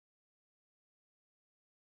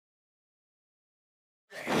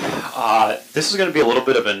This is going to be a little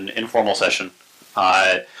bit of an informal session.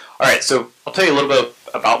 All right, so I'll tell you a little bit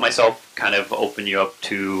about myself, kind of open you up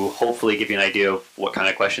to hopefully give you an idea of what kind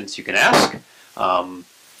of questions you can ask.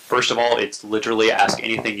 First of all, it's literally ask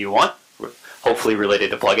anything you want, hopefully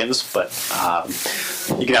related to plugins, but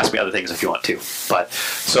you can ask me other things if you want to.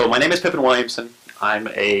 So my name is Pippin Williamson. I'm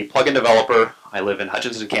a plugin developer. I live in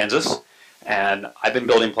Hutchinson, Kansas, and I've been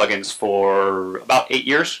building plugins for about 8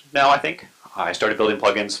 years now, I think. I started building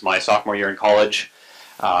plugins my sophomore year in college,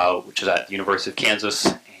 which is at the University of Kansas,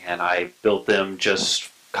 and I built them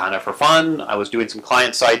just kind of for fun. I was doing some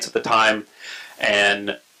client sites at the time,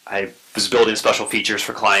 and I was building special features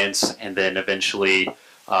for clients, and then eventually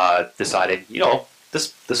decided, you know,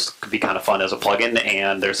 this could be kind of fun as a plugin,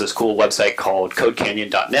 and there's this cool website called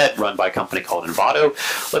CodeCanyon.net run by a company called Envato.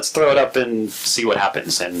 Let's throw it up and see what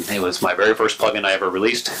happens. And it was my very first plugin I ever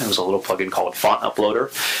released. It was a little plugin called Font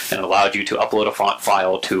Uploader, and it allowed you to upload a font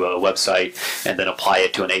file to a website and then apply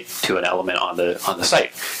it to an element on the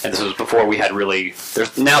site. And this was before we had really,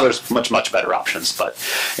 now there's much better options. But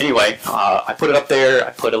anyway, I put it up there,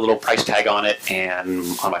 I put a little price tag on it,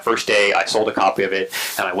 and on my first day I sold a copy of it,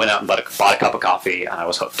 and I went out and bought a cup of coffee, and I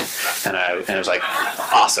was hooked, and it was like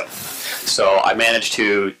awesome. So I managed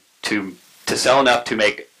to sell enough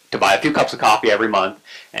to buy a few cups of coffee every month,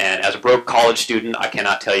 and as a broke college student, I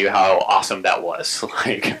cannot tell you how awesome that was.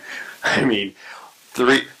 Like, I mean,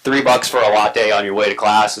 $3 for a latte on your way to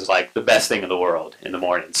class is like the best thing in the world in the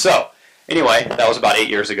morning. So anyway, that was about 8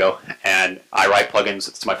 years ago, and I write plugins.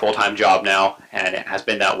 It's my full-time job now, and it has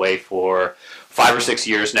been that way for 5 or 6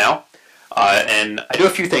 years now. And I do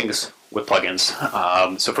a few things with plugins.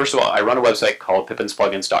 So first of all, I run a website called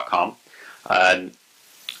pippinspluggins.com.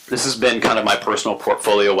 This has been kind of my personal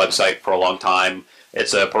portfolio website for a long time.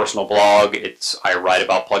 It's a personal blog. I write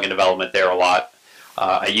about plugin development there a lot.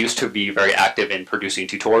 I used to be very active in producing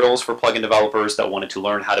tutorials for plugin developers that wanted to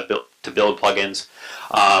learn how to build plugins.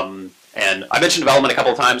 And I mentioned development a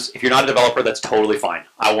couple of times. If you're not a developer, that's totally fine.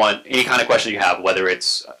 I want any kind of question you have, whether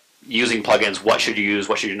it's using plugins, what should you use,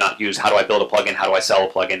 what should you not use, how do I build a plugin, how do I sell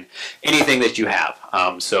a plugin, anything that you have.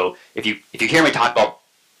 So if you hear me talk about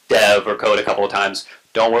dev or code a couple of times,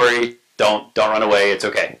 don't worry, don't run away, it's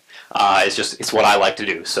okay. It's what I like to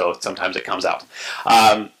do, so sometimes it comes out.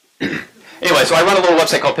 Anyway, so I run a little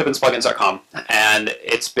website called pippinspluggins.com, and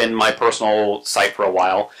it's been my personal site for a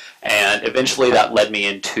while, and eventually that led me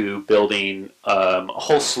into building a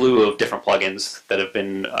whole slew of different plugins that have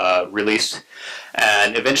been released,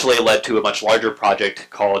 and eventually it led to a much larger project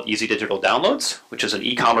called Easy Digital Downloads, which is an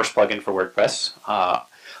e-commerce plugin for WordPress.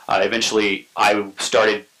 Eventually I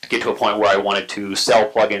started to get to a point where I wanted to sell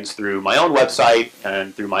plugins through my own website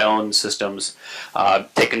and through my own systems,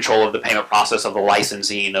 take control of the payment process, of the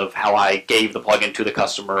licensing, of how I gave the plugin to the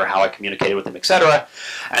customer, how I communicated with them, etc.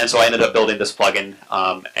 And so I ended up building this plugin,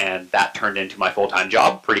 and that turned into my full-time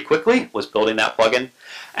job pretty quickly, was building that plugin.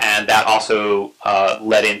 And that also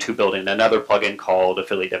led into building another plugin called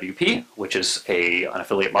Affiliate WP, which is an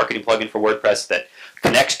affiliate marketing plugin for WordPress that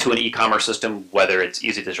connects to an e-commerce system, whether it's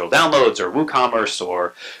Easy Digital Downloads or WooCommerce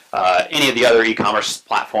or any of the other e-commerce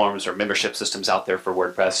platforms or membership systems out there for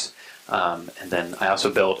WordPress. And then I also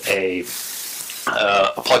built a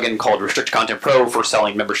plugin called Restrict Content Pro for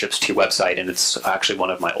selling memberships to your website, and it's actually one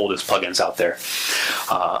of my oldest plugins out there.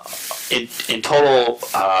 In total,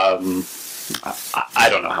 I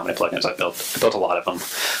don't know how many plugins I've built. I built a lot of them.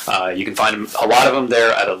 You can find a lot of them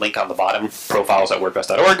there at a link on the bottom,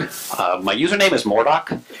 profiles.wordpress.org. My username is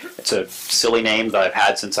Mordock. It's a silly name that I've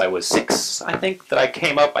had since I was 6, I think, that I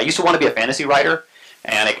came up. I used to want to be a fantasy writer,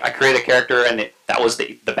 and I created a character, and that was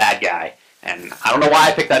the bad guy. And I don't know why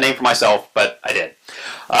I picked that name for myself, but I did.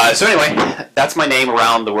 So anyway, that's my name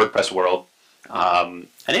around the WordPress world. And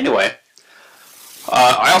anyway,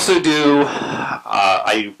 I also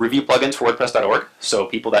I review plugins for WordPress.org, so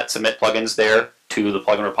people that submit plugins there to the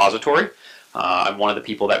plugin repository. I'm one of the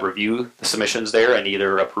people that review the submissions there and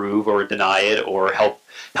either approve or deny it or help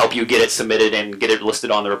you get it submitted and get it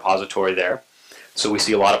listed on the repository there. So we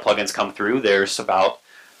see a lot of plugins come through. There's about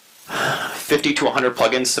 50 to 100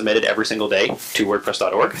 plugins submitted every single day to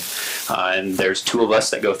WordPress.org, and there's 2 of us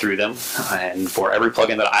that go through them. And for every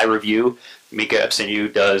plugin that I review, Mika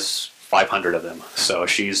Epsinu does 500 of them. So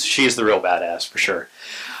she's the real badass for sure.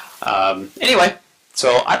 Anyway,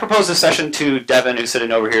 so I proposed this session to Devin, who's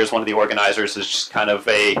sitting over here as one of the organizers, as just kind of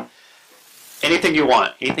a anything you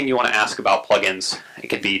want to ask about plugins. It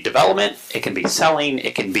can be development, it can be selling,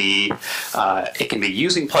 it can be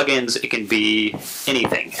using plugins, it can be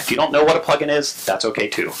anything. If you don't know what a plugin is, that's okay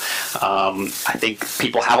too. I think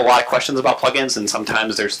people have a lot of questions about plugins, and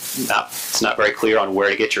sometimes it's not very clear on where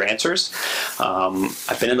to get your answers.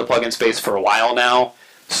 I've been in the plugin space for a while now,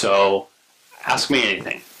 so ask me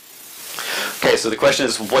anything. Okay, so the question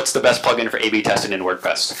is, what's the best plugin for A/B testing in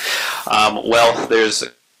WordPress? Well, there's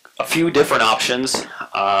a few different options.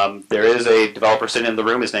 There is a developer sitting in the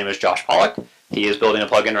room. His name is Josh Pollock. He is building a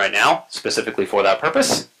plugin right now specifically for that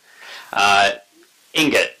purpose.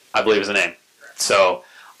 Ingot, I believe, is the name. So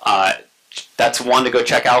that's one to go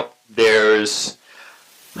check out. There used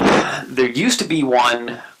to be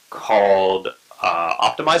one called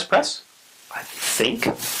Optimize Press. I think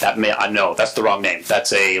no, that's the wrong name.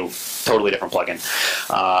 That's a totally different plugin.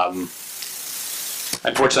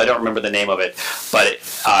 Unfortunately, I don't remember the name of it, but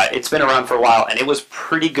it's been around for a while, and it was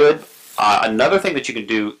pretty good. Another thing that you can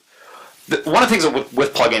do, one of the things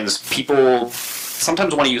with plugins, people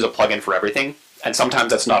sometimes want to use a plugin for everything, and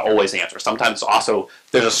sometimes that's not always the answer. Sometimes also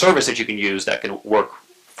there's a service that you can use that can work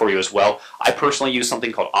for you as well. I personally use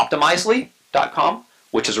something called Optimizely.com,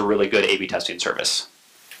 which is a really good A/B testing service.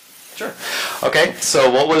 Sure. Okay, so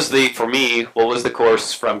what was the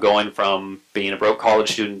course from going from being a broke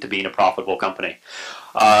college student to being a profitable company?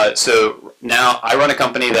 So now I run a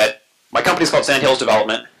company my company is called Sandhills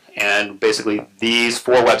Development, and basically these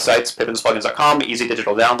 4 websites, pippinsplugins.com,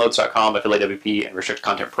 easydigitaldownloads.com, AffiliateWP, and Restrict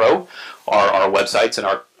Content Pro are our websites and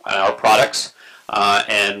our products.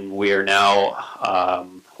 And we are now,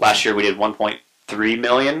 last year we did 1.3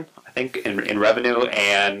 million, I think, in revenue,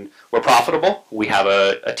 and we're profitable. We have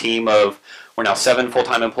a team we're now 7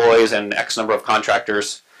 full-time employees and X number of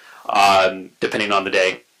contractors, depending on the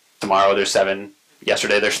day. Tomorrow there's 7,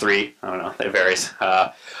 yesterday there's 3, I don't know, it varies.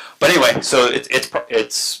 But anyway, so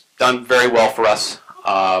it's done very well for us.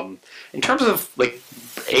 In terms of like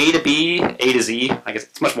A to B, A to Z, I guess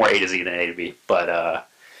it's much more A to Z than A to B, but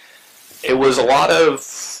it was a lot of,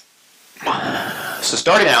 so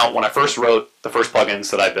starting out, when I first wrote the first plugins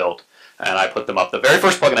that I built, and I put them up, the very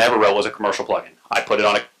first plugin I ever wrote was a commercial plugin. I put it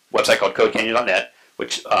on a website called CodeCanyon.net,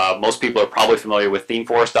 which most people are probably familiar with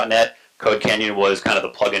ThemeForest.net. CodeCanyon was kind of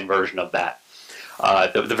the plugin version of that.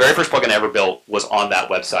 The very first plugin I ever built was on that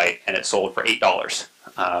website, and it sold for $8.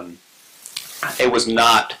 It was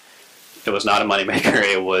not a moneymaker.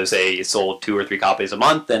 It sold 2 or 3 copies a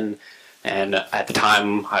month, and at the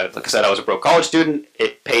time, like I said, I was a broke college student.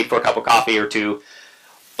 It paid for a cup of coffee or 2.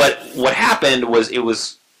 But what happened was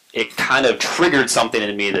it kind of triggered something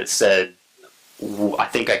in me that said, I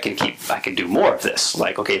think I can do more of this.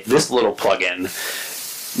 Like, okay, if this little plugin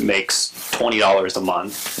makes $20 a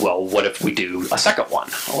month, well, what if we do a second one?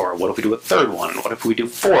 Or what if we do a third one? What if we do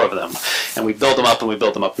 4 of them? And we build them up, and we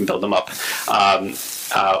build them up, and build them up.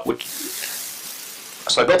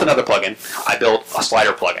 So I built another plugin. I built a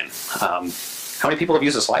slider plugin. How many people have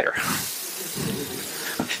used a slider?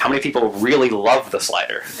 How many people really love the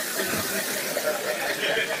slider?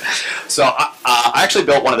 So I actually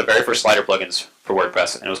built one of the very first slider plugins for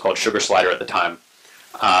WordPress, and it was called Sugar Slider at the time.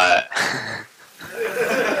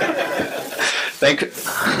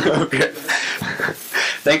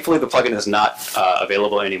 Thankfully, the plugin is not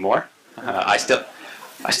available anymore. I still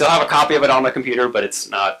have a copy of it on my computer, but it's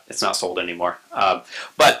not sold anymore.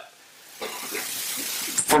 But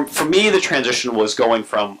for me, the transition was going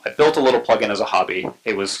from, I built a little plugin as a hobby.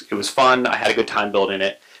 It was fun. I had a good time building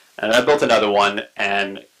it, and then I built another one,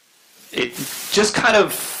 and it just kind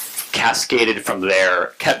of cascaded from there,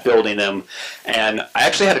 kept building them, and I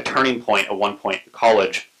actually had a turning point at one point in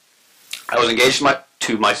college. I was engaged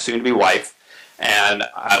to my soon-to-be wife, and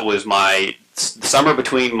it was my summer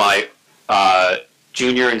between my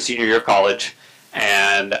junior and senior year of college,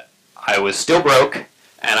 and I was still broke,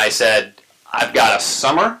 and I said, I've got a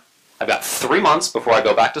summer, I've got 3 months before I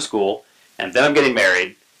go back to school, and then I'm getting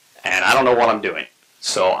married, and I don't know what I'm doing,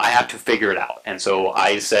 so I have to figure it out. And so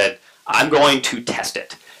I said, I'm going to test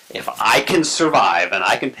it. If I can survive and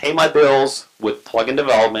I can pay my bills with plugin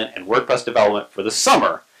development and WordPress development for the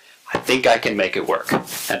summer, I think I can make it work.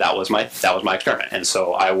 And that was my experiment. And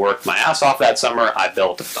so I worked my ass off that summer. I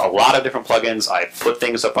built a lot of different plugins. I put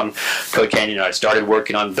things up on CodeCanyon. I started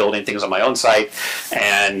working on building things on my own site,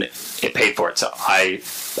 and it paid for it. So I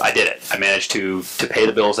did it. I managed to pay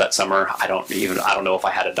the bills that summer. I don't know if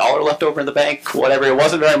I had $1 left over in the bank. Whatever, it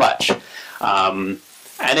wasn't very much.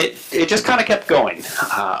 And it just kind of kept going.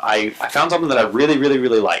 I found something that I really, really,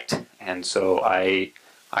 really liked, and so I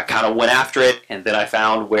kind of went after it, and then I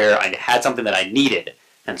found where I had something that I needed,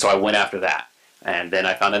 and so I went after that. And then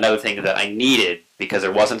I found another thing that I needed because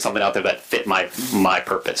there wasn't something out there that fit my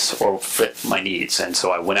purpose or fit my needs. And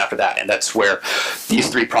so I went after that. And that's where these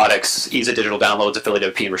 3 products, Ease of Digital Downloads,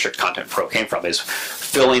 Affiliate WP, and Restrict Content Pro came from, is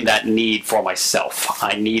filling that need for myself.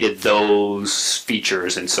 I needed those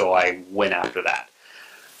features, and so I went after that.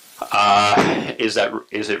 Is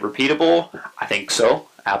it repeatable? I think so.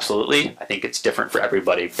 Absolutely. I think it's different for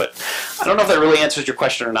everybody. But I don't know if that really answers your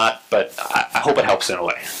question or not, but I hope it helps in a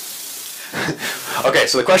way. Okay,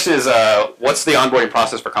 so the question is, what's the onboarding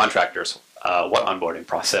process for contractors? What onboarding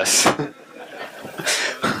process?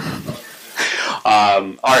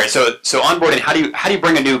 All right, so onboarding. How do you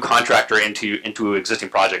bring a new contractor into existing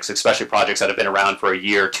projects, especially projects that have been around for a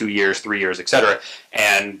year, 2 years, 3 years, etc.,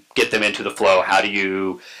 and get them into the flow? How do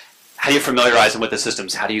you familiarize them with the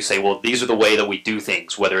systems? How do you say, well, these are the way that we do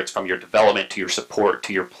things, whether it's from your development to your support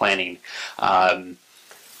to your planning?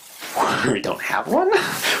 We don't have one.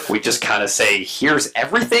 We just kind of say, here's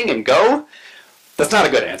everything and go. That's not a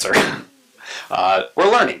good answer.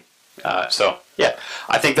 We're learning. So yeah,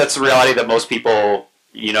 I think that's the reality that most people,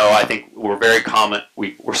 I think we're very common.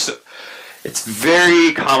 It's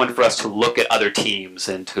very common for us to look at other teams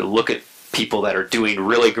and to look at people that are doing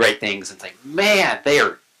really great things and think, man, they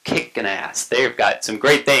are kicking ass. They've got some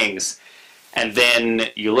great things. And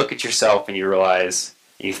then you look at yourself and you realize,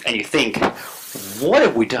 and you think, what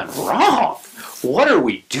have we done wrong? What are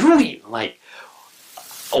we doing? Like,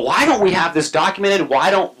 why don't we have this documented? Why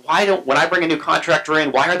don't when I bring a new contractor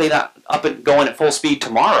in, why are they not up and going at full speed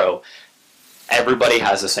tomorrow? Everybody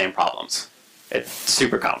has the same problems. It's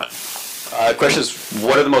super common. The question is,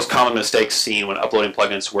 what are the most common mistakes seen when uploading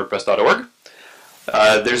plugins to WordPress.org?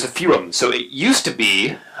 There's a few of them. So it used to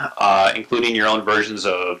be including your own versions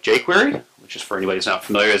of jQuery, which is, for anybody who's not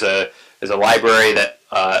familiar, is a library that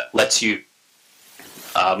lets you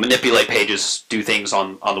manipulate pages, do things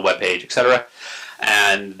on the web page, etc.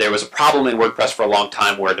 And there was a problem in WordPress for a long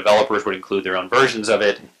time where developers would include their own versions of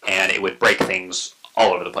it, and it would break things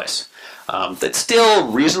all over the place. That's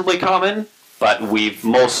still reasonably common, but we've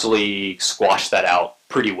mostly squashed that out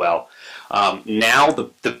pretty well. Now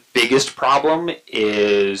the biggest problem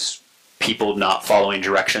is people not following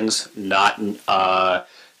directions.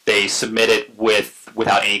 They submit it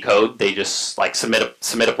without any code. They just like submit a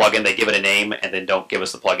plugin, they give it a name, and then don't give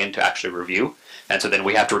us the plugin to actually review. And so then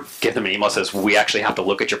we have to give them an email that says we actually have to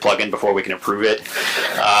look at your plugin before we can approve it.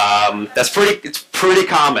 It's pretty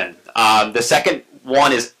common. The second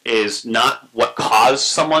one is not what caused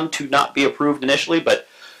someone to not be approved initially, but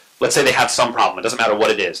let's say they have some problem. It doesn't matter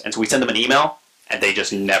what it is, and so we send them an email and they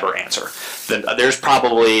just never answer. Then there's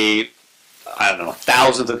probably, I don't know,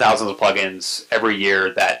 thousands and thousands of plugins every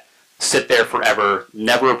year that sit there forever,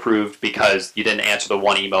 never approved because you didn't answer the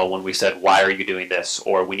one email when we said, why are you doing this?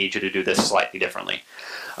 Or we need you to do this slightly differently.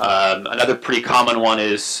 Another pretty common one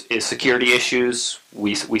is security issues.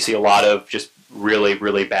 We see a lot of just really,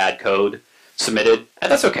 really bad code submitted,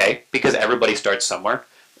 and that's okay because everybody starts somewhere.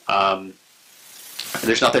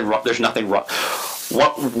 There's nothing wrong.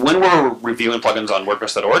 When we're reviewing plugins on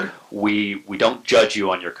WordPress.org, we don't judge you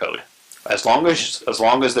on your code. As long as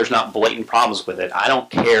there's not blatant problems with it, I don't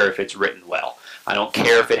care if it's written well. I don't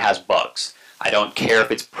care if it has bugs. I don't care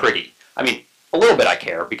if it's pretty. I mean, a little bit I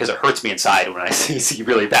care because it hurts me inside when I see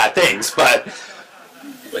really bad things. But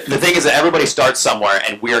the thing is that everybody starts somewhere,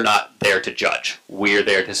 and we're not there to judge. We're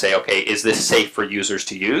there to say, okay, is this safe for users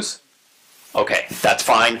to use? Okay, that's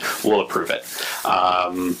fine. We'll approve it.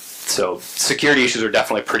 So security issues are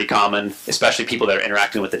definitely pretty common, especially people that are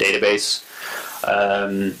interacting with the database.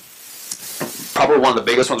 Probably one of the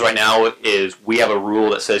biggest ones right now is we have a rule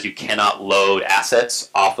that says you cannot load assets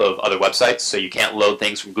off of other websites. So you can't load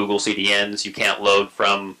things from Google CDNs. You can't load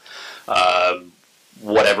from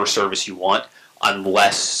whatever service you want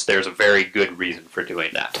unless there's a very good reason for doing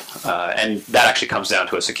that. And that actually comes down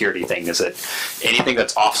to a security thing, is that anything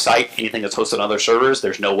that's off-site, anything that's hosted on other servers,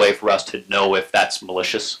 there's no way for us to know if that's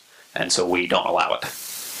malicious, and so we don't allow it.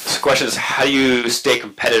 So the question is, how do you stay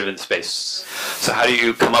competitive in the space? So how do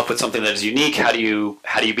you come up with something that is unique? How do you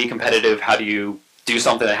be competitive? How do you do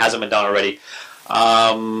something that hasn't been done already?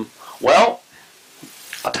 Well,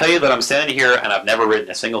 I'll tell you that I'm standing here and I've never written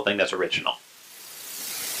a single thing that's original.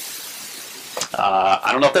 I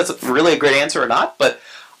don't know if that's really a great answer or not, but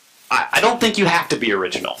I don't think you have to be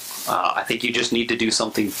original. I think you just need to do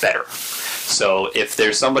something better. So if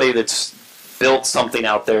there's somebody that's built something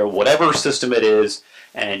out there, whatever system it is,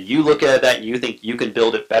 and you look at that and you think you can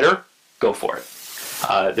build it better, go for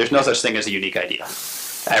it. There's no such thing as a unique idea.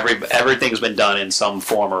 Everything's been done in some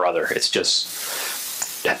form or other. It's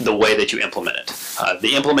just the way that you implement it.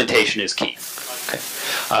 The implementation is key. Okay.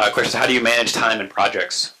 Question is, how do you manage time and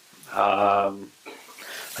projects? I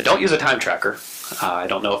don't use a time tracker. I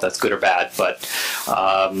don't know if that's good or bad, but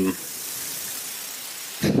I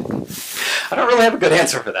don't really have a good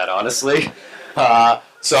answer for that, honestly.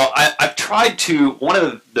 So I've tried to, one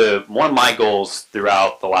of my goals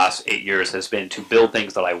throughout the last 8 years has been to build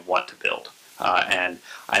things that I want to build. And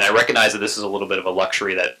I recognize that this is a little bit of a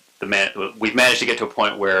luxury that we've managed to get to a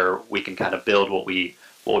point where we can kind of build what we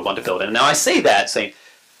want to build. And now I say that saying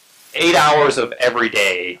 8 hours of every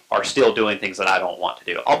day are still doing things that I don't want to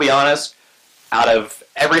do. I'll be honest, out of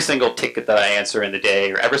every single ticket that I answer in the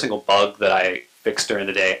day or every single bug that I fix during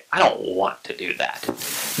the day, I don't want to do that.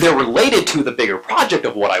 They're related to the bigger project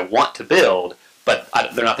of what I want to build, but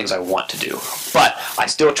they're not things I want to do. But I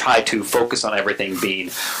still try to focus on everything being,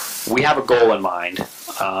 we have a goal in mind,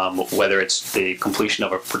 whether it's the completion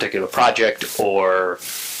of a particular project or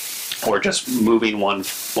just moving one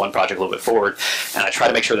project a little bit forward, and I try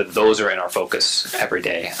to make sure that those are in our focus every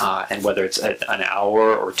day. And whether it's an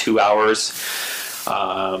hour or 2 hours,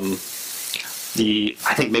 I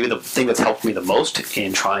think maybe the thing that's helped me the most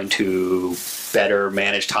in trying to better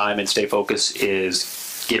manage time and stay focused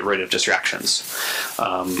is get rid of distractions.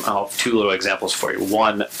 I'll have 2 little examples for you.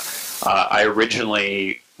 One, I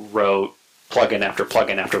originally wrote plugin after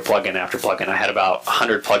plugin after plugin after plugin. I had about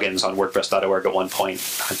 100 plugins on WordPress.org at one point.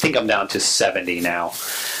 I think I'm down to 70 now.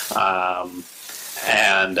 But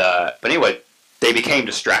anyway, they became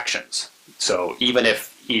distractions. So even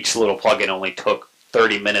if each little plugin only took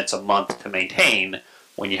 30 minutes a month to maintain,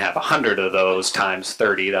 when you have 100 of those times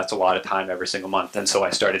 30, that's a lot of time every single month. And so I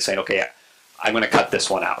started saying, okay, I'm going to cut this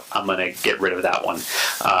one out. I'm going to get rid of that one.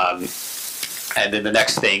 And then the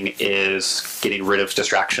next thing is getting rid of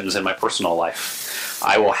distractions in my personal life.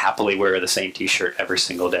 I will happily wear the same t-shirt every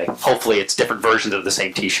single day. Hopefully it's different versions of the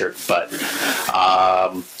same t-shirt, but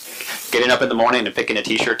getting up in the morning and picking a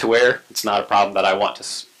t-shirt to wear, it's not a problem that I want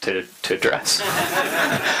to dress.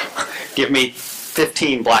 Give me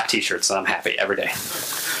 15 black t-shirts and I'm happy every day.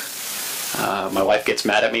 My wife gets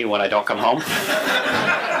mad at me when I don't come home.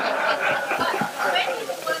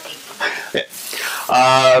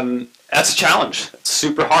 That's a challenge. It's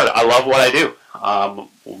super hard. I love what I do.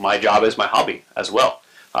 My job is my hobby as well.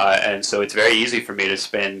 And so it's very easy for me to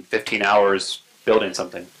spend 15 hours building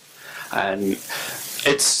something. And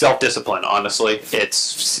it's self-discipline, honestly.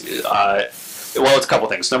 It's a couple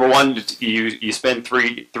things. Number one, you spend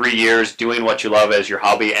three years doing what you love as your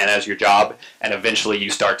hobby and as your job, and eventually you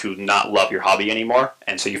start to not love your hobby anymore,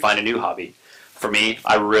 and so you find a new hobby. For me,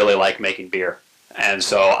 I really like making beer. And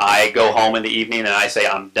so I go home in the evening and I say,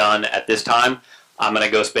 I'm done at this time. I'm going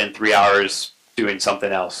to go spend 3 hours doing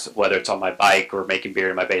something else, whether it's on my bike or making beer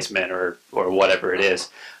in my basement or whatever it is.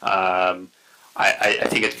 I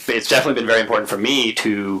think it's definitely been very important for me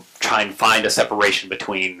to try and find a separation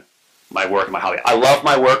between my work and my hobby. I love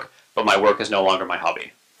my work, but my work is no longer my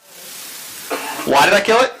hobby. Why did I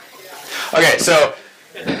kill it? Okay, so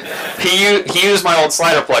he used my old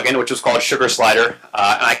slider plugin, which was called Sugar Slider, and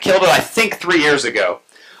I killed it, I think, 3 years ago.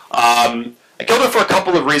 I killed it for a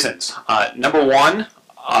couple of reasons. Number one,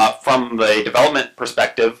 from the development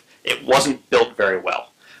perspective, it wasn't built very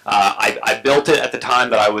well. I built it at the time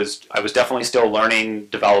that I was definitely still learning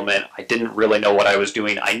development. I didn't really know what I was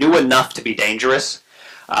doing. I knew enough to be dangerous,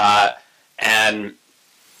 and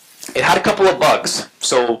it had a couple of bugs.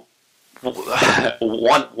 So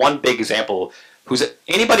one big example.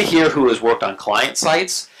 Anybody here who has worked on client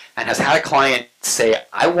sites and has had a client say,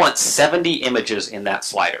 I want 70 images in that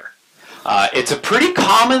slider? It's a pretty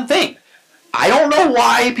common thing. I don't know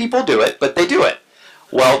why people do it, but they do it.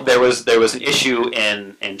 Well, there was an issue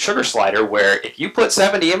in Sugar Slider where if you put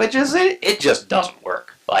 70 images in, it just doesn't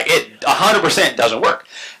work. Like, it 100% doesn't work.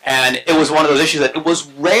 And it was one of those issues that it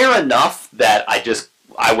was rare enough that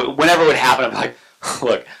whenever it would happen, I'm like,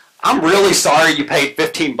 look, I'm really sorry you paid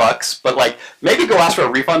 15 bucks, but like, maybe go ask for a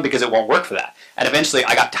refund because it won't work for that. And eventually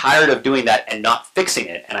I got tired of doing that and not fixing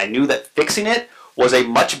it. And I knew that fixing it was a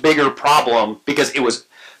much bigger problem because it was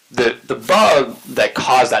the bug that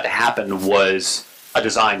caused that to happen was a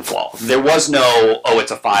design flaw. There was no, oh,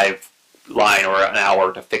 it's a 5-line or an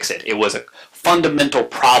hour to fix it. It was a fundamental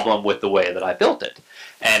problem with the way that I built it.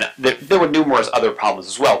 And there were numerous other problems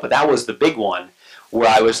as well, but that was the big one where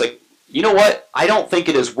I was like, you know what? I don't think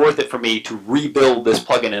it is worth it for me to rebuild this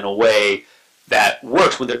plugin in a way that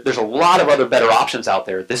works. When there's a lot of other better options out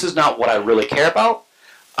there. This is not what I really care about.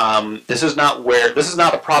 This is not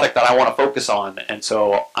the product that I want to focus on, and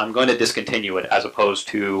so I'm going to discontinue it as opposed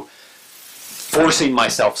to forcing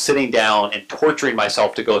myself, sitting down and torturing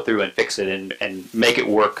myself to go through and fix it and make it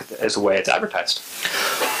work as the way it's advertised.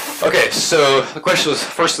 Okay, so the question was,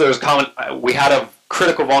 first there was a comment, we had a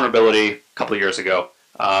critical vulnerability a couple of years ago.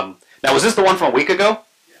 Now, was this the one from a week ago?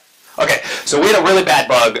 Okay, so we had a really bad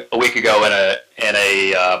bug a week ago in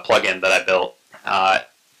a plugin that I built.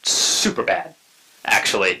 Super bad,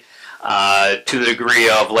 actually, to the degree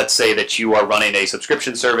of, let's say that you are running a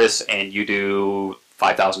subscription service and you do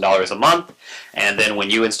 $5,000 a month, and then when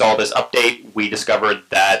you install this update, we discovered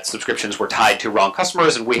that subscriptions were tied to wrong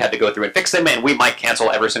customers, and we had to go through and fix them, and we might cancel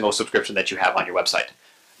every single subscription that you have on your website.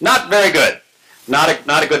 Not very good. Not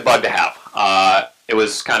a good bug to have. It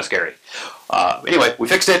was kind of scary. Anyway, we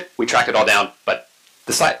fixed it. We tracked it all down. But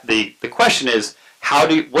the question is,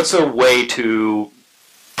 what's a way to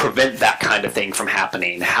prevent that kind of thing from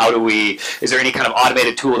happening? Is there any kind of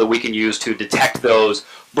automated tool that we can use to detect those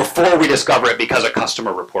before we discover it because a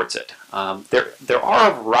customer reports it? There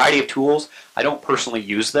are a variety of tools. I don't personally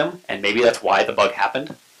use them, and maybe that's why the bug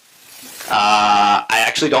happened. I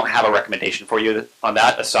actually don't have a recommendation for you on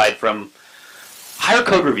that, aside from hire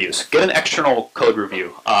code reviews. Get an external code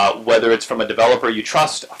review, whether it's from a developer you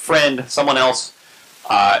trust, a friend, someone else.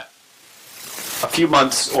 A few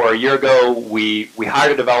months or a year ago, we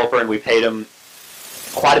hired a developer and we paid him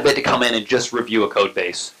quite a bit to come in and just review a code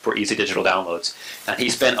base for easy digital downloads. And he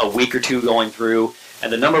spent a week or two going through,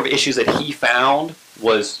 and the number of issues that he found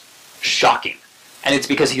was shocking. And it's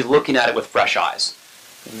because he's looking at it with fresh eyes.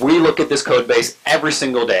 We look at this code base every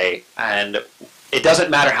single day, and it doesn't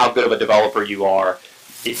matter how good of a developer you are.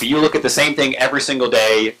 If you look at the same thing every single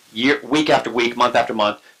day, week after week, month after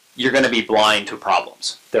month, you're going to be blind to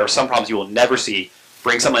problems. There are some problems you will never see.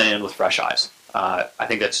 Bring someone in with fresh eyes. I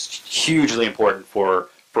think that's hugely important for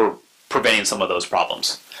preventing some of those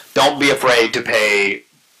problems. Don't be afraid to pay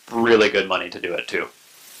really good money to do it too.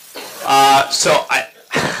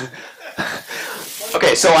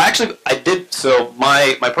 Okay, so my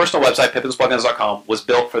personal website, pippinsplugins.com, was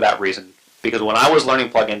built for that reason. Because when I was learning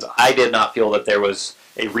plugins, I did not feel that there was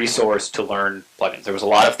a resource to learn plugins. There was a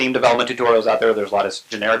lot of theme development tutorials out there. There's a lot of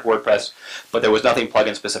generic WordPress, but there was nothing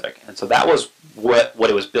plugin specific. And so that was what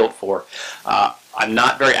it was built for. I'm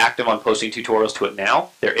not very active on posting tutorials to it now.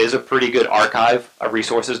 There is a pretty good archive of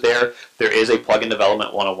resources there. There is a plugin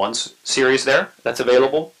development 101 series there that's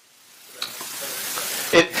available.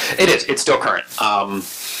 It is. It's still current.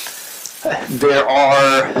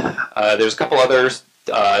 There's a couple others.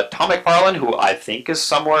 Tom McFarlane, who I think is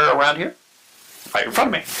somewhere around here, right in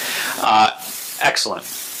front of me. Excellent.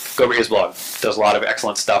 Go read his blog. Does a lot of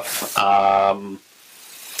excellent stuff.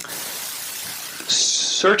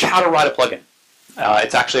 Search how to write a plugin.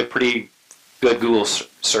 It's actually a pretty good Google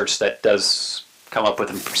search that does come up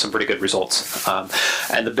with some pretty good results.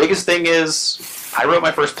 And the biggest thing is, I wrote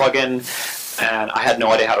my first plugin, and I had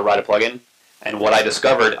no idea how to write a plugin. And what I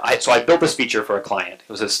discovered, so I built this feature for a client.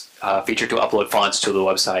 It was this feature to upload fonts to the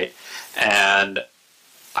website, and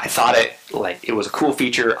I thought it was a cool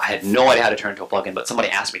feature. I had no idea how to turn it into a plugin, but somebody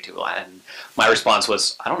asked me to, and my response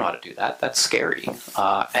was, I don't know how to do that. That's scary.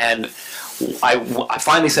 And I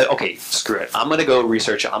finally said, okay, screw it. I'm going to go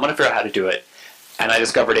research it. I'm going to figure out how to do it. And I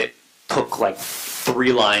discovered it took like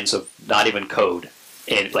 3 lines of not even code.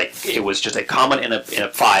 It was just a comment in a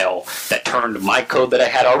file that turned my code that I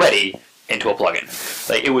had already into a plugin.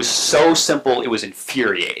 It was so simple, it was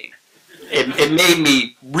infuriating. It made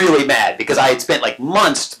me really mad because I had spent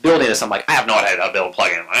months building this. I'm like, I have no idea how to build a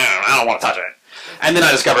plugin. I don't want to touch it. And then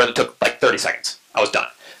I discovered it took 30 seconds. I was done.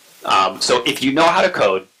 So if you know how to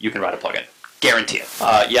code, you can write a plugin. Guarantee it.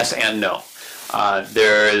 Yes and no.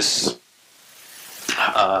 There's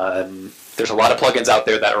a lot of plugins out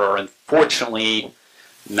there that are unfortunately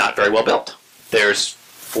not very well built. There's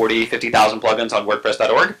 40, 50,000 plugins on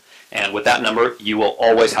WordPress.org. And with that number, you will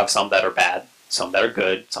always have some that are bad, some that are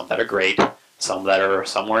good, some that are great, some that are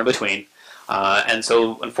somewhere in between. And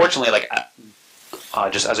so, unfortunately,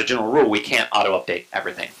 just as a general rule, we can't auto-update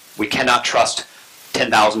everything. We cannot trust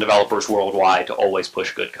 10,000 developers worldwide to always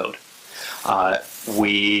push good code.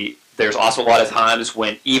 There's also a lot of times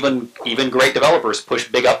when even great developers push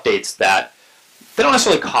big updates that they don't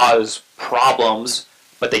necessarily cause problems,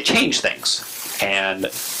 but they change things. And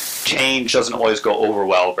change doesn't always go over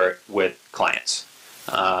well with clients.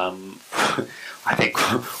 I think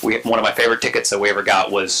one of my favorite tickets that we ever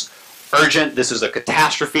got was, urgent, this is a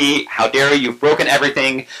catastrophe, how dare you, you've broken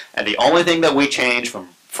everything, and the only thing that we change from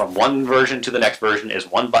one version to the next version is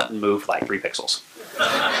one button moved 3 pixels.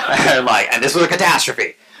 And this was a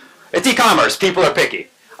catastrophe. It's e-commerce, people are picky.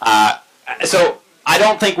 So I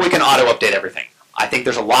don't think we can auto-update everything. I think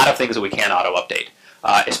there's a lot of things that we can auto-update,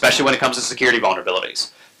 especially when it comes to security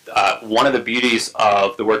vulnerabilities. one of the beauties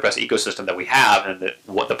of the WordPress ecosystem that we have and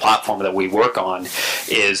what the platform that we work on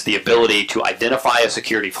is the ability to identify a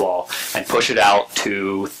security flaw and push it out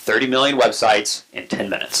to 30 million websites in 10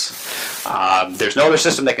 minutes. There's no other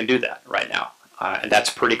system that can do that right now, and that's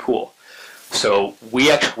pretty cool. So we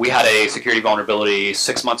had a security vulnerability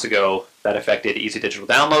 6 months ago that affected Easy Digital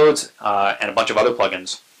Downloads and a bunch of other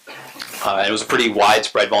plugins. It was a pretty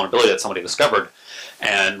widespread vulnerability that somebody discovered,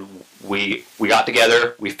 and we got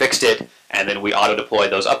together, we fixed it, and then we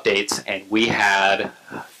auto-deployed those updates, and we had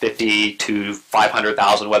 50 to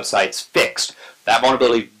 500,000 websites fixed. That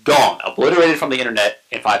vulnerability gone, obliterated from the internet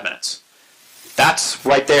in 5 minutes. That's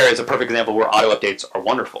right there is a perfect example where auto updates are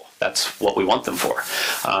wonderful. That's what we want them for.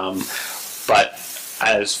 But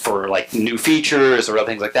as for like new features or other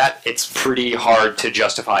things like that, it's pretty hard to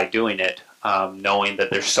justify doing it, knowing that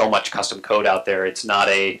there's so much custom code out there. It's not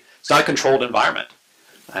a controlled environment.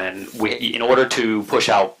 And in order to push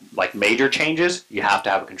out like major changes, you have to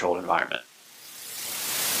have a controlled environment.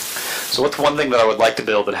 So what's one thing that I would like to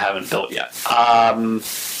build that I haven't built yet? I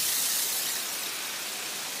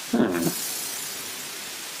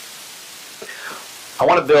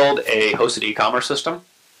want to build a hosted e-commerce system.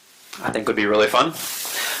 I think would be really fun.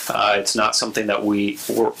 It's not something that we've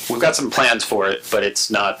got some plans for it, but it's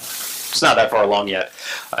not that far along yet.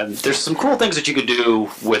 There's some cool things that you could do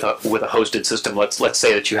with a hosted system. Let's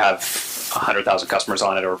say that you have 100,000 customers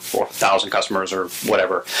on it, or 4,000 customers, or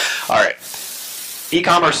whatever. All right.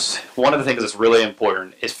 E-commerce, one of the things that's really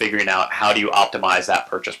important is figuring out how do you optimize that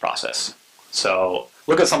purchase process. So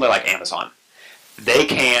look at something like Amazon. They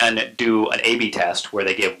can do an A/B test where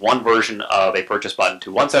they give one version of a purchase button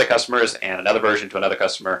to one set of customers and another version to another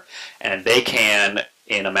customer, and they can,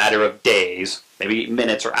 in a matter of days, maybe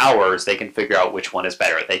minutes or hours, they can figure out which one is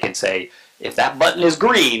better. They can say, if that button is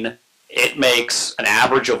green, it makes an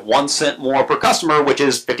average of 1 cent more per customer, which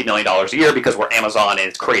is $50 million a year because we're Amazon and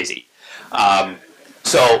it's crazy.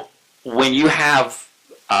 So when you are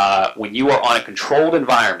on a controlled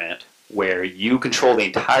environment where you control the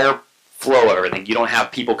entire flow of everything, you don't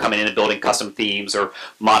have people coming in and building custom themes or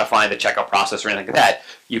modifying the checkout process or anything like that,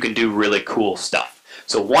 you can do really cool stuff.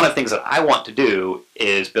 So one of the things that I want to do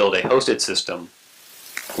is build a hosted system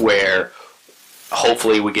where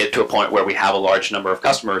hopefully we get to a point where we have a large number of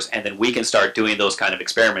customers, and then we can start doing those kind of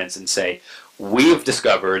experiments and say, we've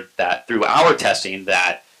discovered that through our testing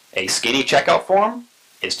that a skinny checkout form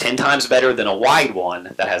is 10 times better than a wide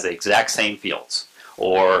one that has the exact same fields,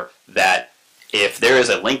 or that if there is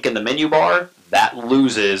a link in the menu bar, that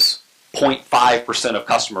loses 0.5% of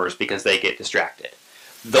customers because they get distracted.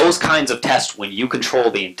 Those kinds of tests, when you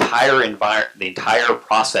control the entire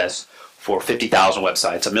process for 50,000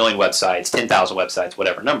 websites, 1 million websites, 10,000 websites,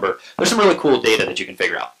 whatever number, there's some really cool data that you can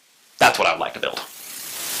figure out. That's what I would like to build.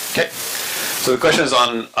 Okay. So the question is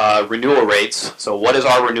on renewal rates. So what is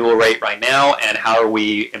our renewal rate right now, and how are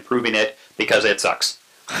we improving it because it sucks?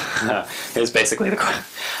 Is basically the question.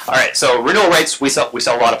 All right, so renewal rates, we sell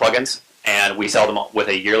a lot of plugins, and we sell them with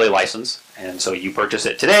a yearly license. And so you purchase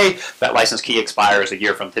it today, that license key expires a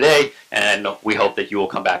year from today, and we hope that you will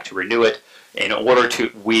come back to renew it.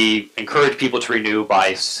 We encourage people to renew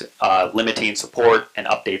by limiting support and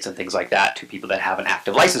updates and things like that to people that have an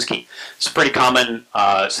active license key. It's a pretty common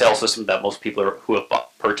sales system that most people who have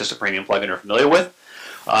purchased a premium plugin are familiar with.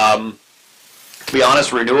 To be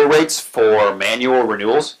honest, renewal rates for manual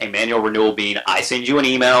renewals, a manual renewal being I send you an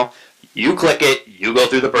email, you click it, you go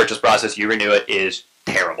through the purchase process, you renew it, is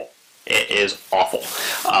terrible. It is awful.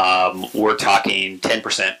 We're talking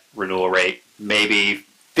 10% renewal rate, maybe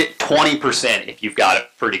 20% if you've got a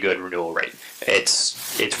pretty good renewal rate.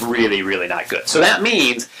 It's really, really not good. So that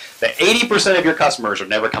means that 80% of your customers are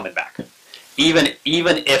never coming back, even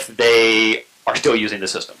if they are still using the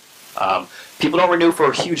system. People don't renew for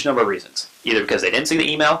a huge number of reasons. Either because they didn't see the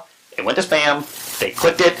email, they went to spam, they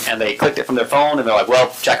clicked it, and they clicked it from their phone, and they're like, well,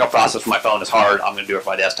 checkout process for my phone is hard, I'm going to do it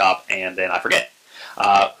for my desktop, and then I forget.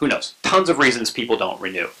 Who knows? Tons of reasons people don't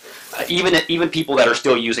renew. Even people that are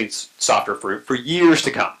still using software for years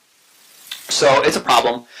to come. So it's a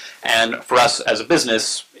problem, and for us as a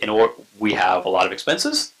business, we have a lot of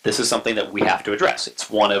expenses. This is something that we have to address.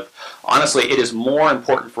 Honestly, it is more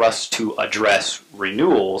important for us to address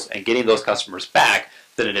renewals and getting those customers back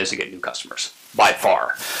than it is to get new customers, by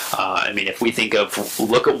far. I mean, if we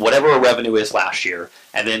look at whatever our revenue is last year,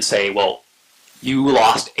 and then say, well, you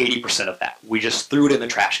lost 80% of that. We just threw it in the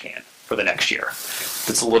trash can for the next year.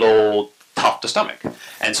 It's a little tough to stomach.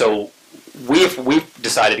 And so we've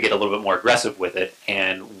decided to get a little bit more aggressive with it,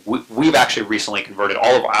 and we've actually recently converted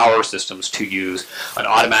all of our systems to use an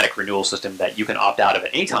automatic renewal system that you can opt out of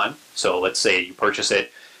at any time. So let's say you purchase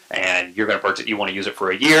it, and you're going to purchase, you want to use it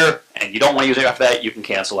for a year, and you don't want to use it after that, you can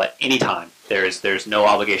cancel at any time. There's no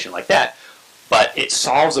obligation like that, but it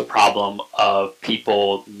solves a problem of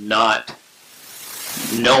people not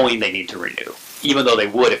knowing they need to renew, even though they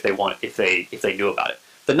would if they knew about it.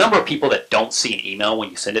 The number of people that don't see an email when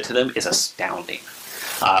you send it to them is astounding,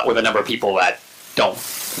 or the number of people that don't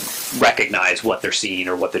recognize what they're seeing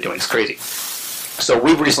or what they're doing is crazy. So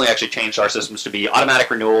we've recently actually changed our systems to be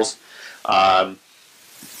automatic renewals, and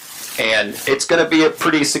it's going to be a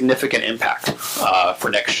pretty significant impact for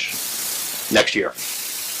next year.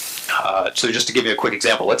 So just to give you a quick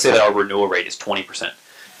example, let's say that our renewal rate is 20%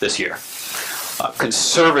 this year.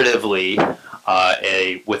 Conservatively,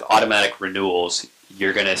 with automatic renewals,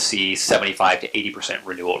 you're going to see 75 to 80%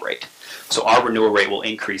 renewal rate. So our renewal rate will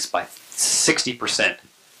increase by 60%,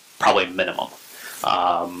 probably minimum.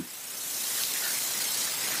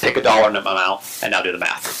 Pick a dollar amount and now do the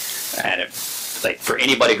math. And like for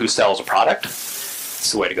anybody who sells a product,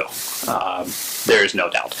 it's the way to go. There's no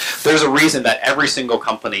doubt. There's a reason that every single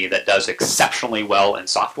company that does exceptionally well in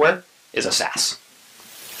software is a SaaS.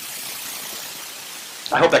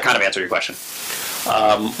 I hope that kind of answered your question.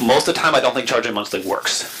 Most of the time, I don't think charging monthly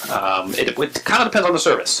works. It kind of depends on the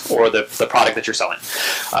service or the product that you're selling.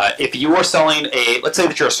 If you are selling let's say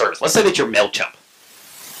that you're a service, let's say that you're MailChimp.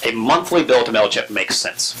 A monthly bill to MailChimp makes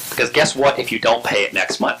sense. Because guess what? If you don't pay it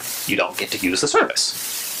next month, you don't get to use the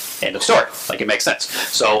service. End of story. Like, it makes sense.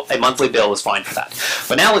 So a monthly bill is fine for that.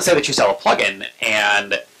 But now let's say that you sell a plugin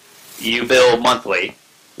and you bill monthly.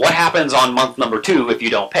 What happens on month number 2 if you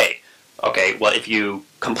don't pay? Okay, well, if you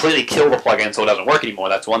completely kill the plugin so it doesn't work anymore,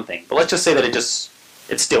 that's one thing. But let's just say that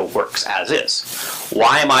it still works as is.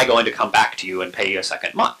 Why am I going to come back to you and pay you a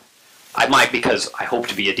second month? I might, because I hope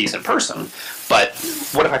to be a decent person, but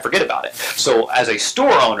what if I forget about it? So as a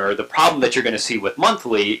store owner, the problem that you're going to see with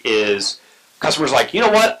monthly is customers like, you know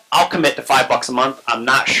what, I'll commit to $5 a month. I'm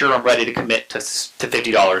not sure I'm ready to commit to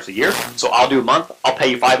 $50 a year, so I'll do a month. I'll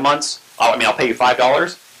pay you 5 months. I'll pay you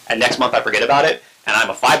 $5, and next month I forget about it, and I'm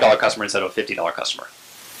a $5 customer instead of a $50 customer.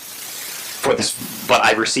 But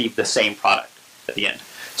I received the same product at the end.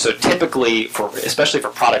 So typically, especially for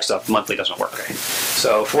product stuff, monthly doesn't work. Okay.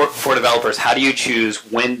 So for developers, how do you choose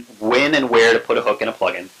when and where to put a hook in a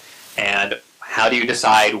plugin? And how do you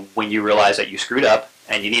decide when you realize that you screwed up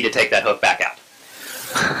and you need to take that hook back out?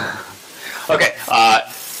 Okay,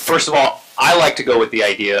 first of all, I like to go with the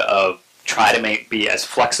idea of try to be as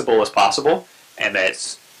flexible as possible, and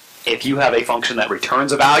that's if you have a function that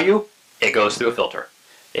returns a value, it goes through a filter.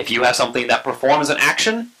 If you have something that performs an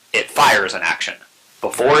action, it fires an action.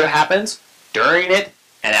 Before it happens, during it,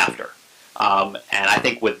 and after. And I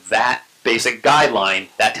think with that basic guideline,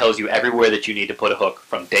 that tells you everywhere that you need to put a hook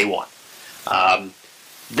from day one.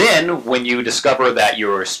 Then, when you discover that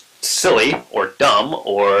you're silly or dumb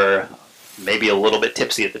or maybe a little bit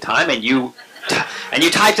tipsy at the time, and you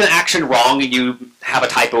typed an action wrong and you have a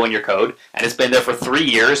typo in your code, and it's been there for 3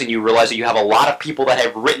 years, and you realize that you have a lot of people that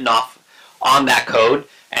have written off on that code,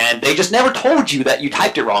 and they just never told you that you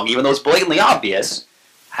typed it wrong, even though it's blatantly obvious.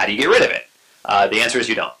 How do you get rid of it? The answer is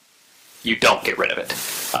you don't. You don't get rid of it.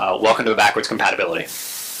 Welcome to backwards compatibility.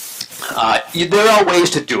 There are ways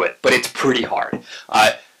to do it, but it's pretty hard.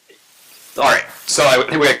 All right, so I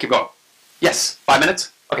think we're going to keep going. Yes, 5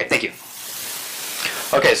 minutes? Okay, thank you.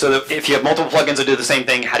 Okay, so if you have multiple plugins that do the same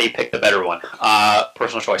thing, how do you pick the better one?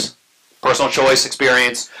 Personal choice. Personal choice,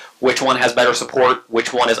 experience, which one has better support,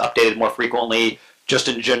 which one is updated more frequently, just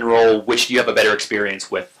in general, which do you have a better experience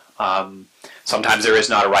with? Sometimes there is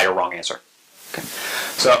not a right or wrong answer. Okay.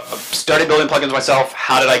 So started building plugins myself.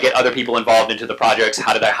 How did I get other people involved into the projects?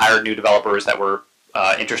 How did I hire new developers that were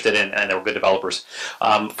interested in and that were good developers?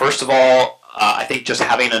 First of all, I think just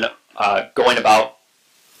having going about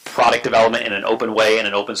product development in an open way, in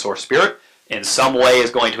an open source spirit, in some way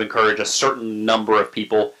is going to encourage a certain number of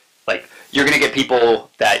people. Like, you're going to get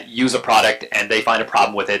people that use a product and they find a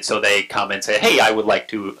problem with it, so they come and say, hey, I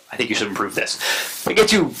think you should improve this. It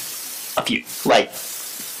gets you a few, like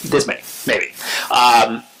this many, maybe.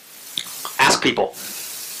 Ask people.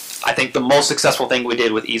 I think the most successful thing we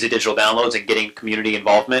did with easy digital downloads and getting community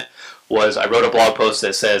involvement was I wrote a blog post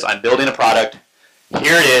that says, I'm building a product,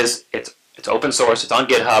 here it is, it's open source, it's on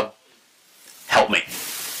GitHub, help me.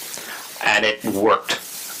 And it worked.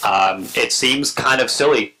 It seems kind of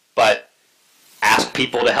silly, but ask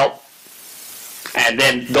people to help. And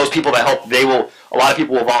then those people that help, a lot of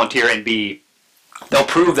people will volunteer and they'll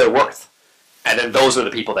prove their worth. And then those are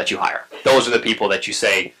the people that you hire. Those are the people that you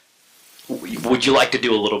say, would you like to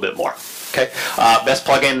do a little bit more? Okay. Best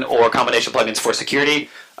plugin or combination plugins for security.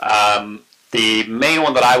 The main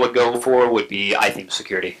one that I would go for would be iTheme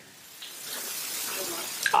Security.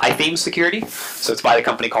 iThemes security. So it's by the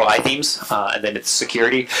company called iThemes, and then it's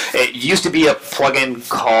security. It used to be a plugin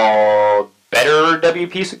called Better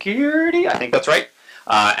WP Security. I think that's right.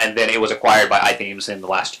 And then it was acquired by iThemes in the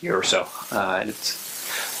last year or so. And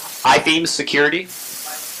it's iThemes security.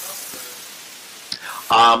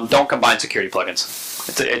 Don't combine security plugins.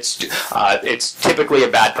 It's typically a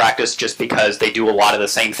bad practice just because they do a lot of the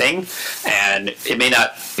same thing, and it may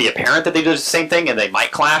not be apparent that they do the same thing, and they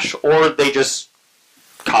might clash, or they just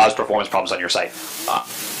cause performance problems on your site.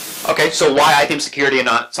 Okay, so why iThemes security and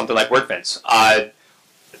not something like WordFence?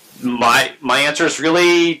 My answer is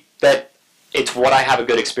really that it's what I have a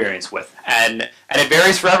good experience with, and it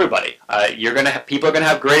varies for everybody. People are gonna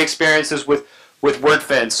have great experiences with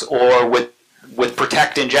WordFence or with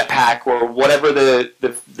Protect and Jetpack or whatever the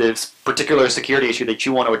particular security issue that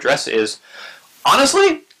you want to address is.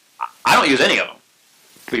 Honestly, I don't use any of them,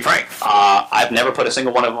 to be frank. I've never put a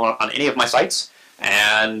single one of them on any of my sites,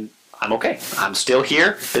 and I'm okay. I'm still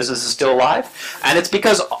here. Business is still alive. And it's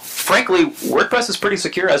because, frankly, WordPress is pretty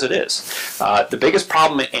secure as it is. The biggest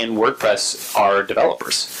problem in WordPress are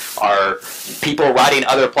developers, are people writing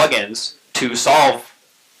other plugins to solve,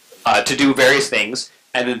 to do various things,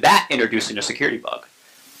 and then that introducing a security bug.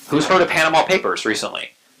 Who's heard of Panama Papers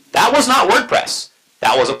recently? That was not WordPress.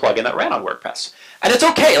 That was a plugin that ran on WordPress. And it's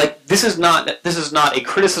okay. Like, this is not a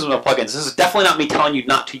criticism of plugins. This is definitely not me telling you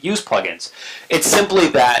not to use plugins. It's simply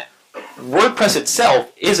that WordPress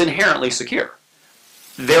itself is inherently secure.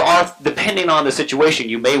 There are, depending on the situation,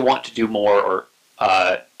 you may want to do more, or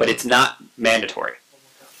but it's not mandatory.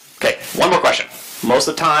 Okay, one more question. Most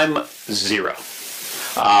of the time, 0.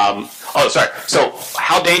 Oh, sorry. So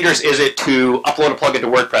how dangerous is it to upload a plugin to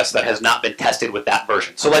WordPress that has not been tested with that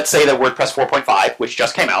version? So let's say that WordPress 4.5, which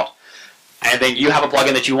just came out, and then you have a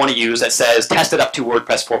plugin that you want to use that says tested up to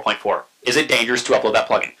WordPress 4.4. Is it dangerous to upload that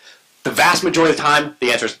plugin? The vast majority of the time,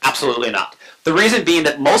 the answer is absolutely not. The reason being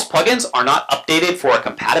that most plugins are not updated for a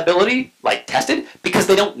compatibility, like tested, because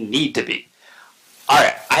they don't need to be. All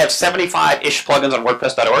right, I have 75-ish plugins on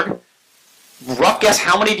WordPress.org. Rough guess,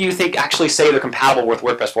 how many do you think actually say they're compatible with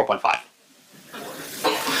WordPress 4.5?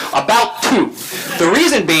 About 2. The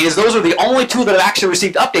reason being is those are the only 2 that have actually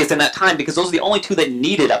received updates in that time, because those are the only 2 that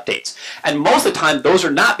needed updates. And most of the time, those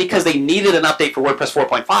are not because they needed an update for WordPress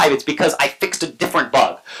 4.5, it's because I fixed a different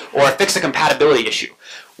bug, or I fixed a compatibility issue.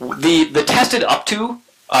 The tested up to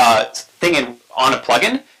thing on a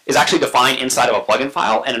plugin is actually defined inside of a plugin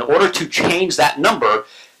file, and in order to change that number,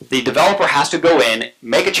 the developer has to go in,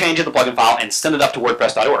 make a change in the plugin file, and send it up to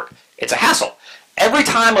WordPress.org. It's a hassle. Every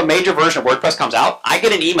time a major version of WordPress comes out, I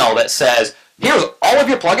get an email that says, here's all of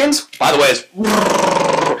your plugins, by the way,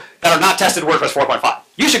 that are not tested WordPress 4.5.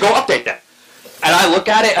 You should go update them. And I look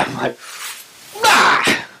at it, and I'm like, nah!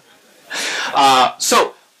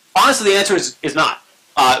 So, honestly, the answer is not.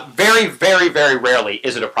 Very, very, very rarely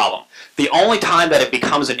is it a problem. The only time that it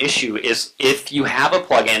becomes an issue is if you have a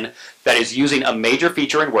plugin that is using a major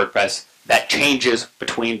feature in WordPress that changes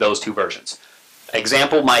between those 2 versions.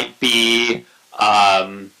 Example might be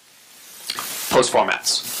post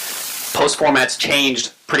formats. Post formats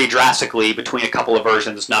changed pretty drastically between a couple of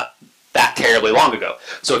versions not that terribly long ago.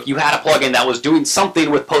 So if you had a plugin that was doing something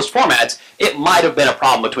with post formats, it might have been a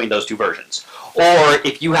problem between those 2 versions. Or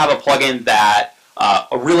if you have a plugin that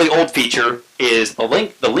a really old feature is the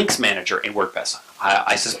links manager in WordPress.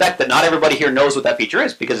 I suspect that not everybody here knows what that feature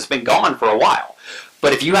is because it's been gone for a while.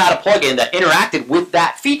 But if you had a plugin that interacted with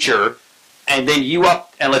that feature, and then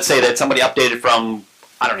and let's say that somebody updated from,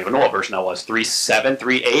 I don't even know what version that was, 3.7,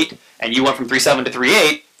 3.8, and you went from 3.7 to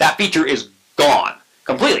 3.8, that feature is gone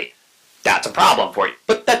completely. That's a problem for you.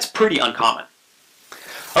 But that's pretty uncommon.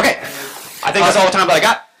 Okay, I think that's all the time that I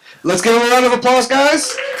got. Let's give him a round of applause,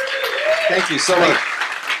 guys. Thank you so much.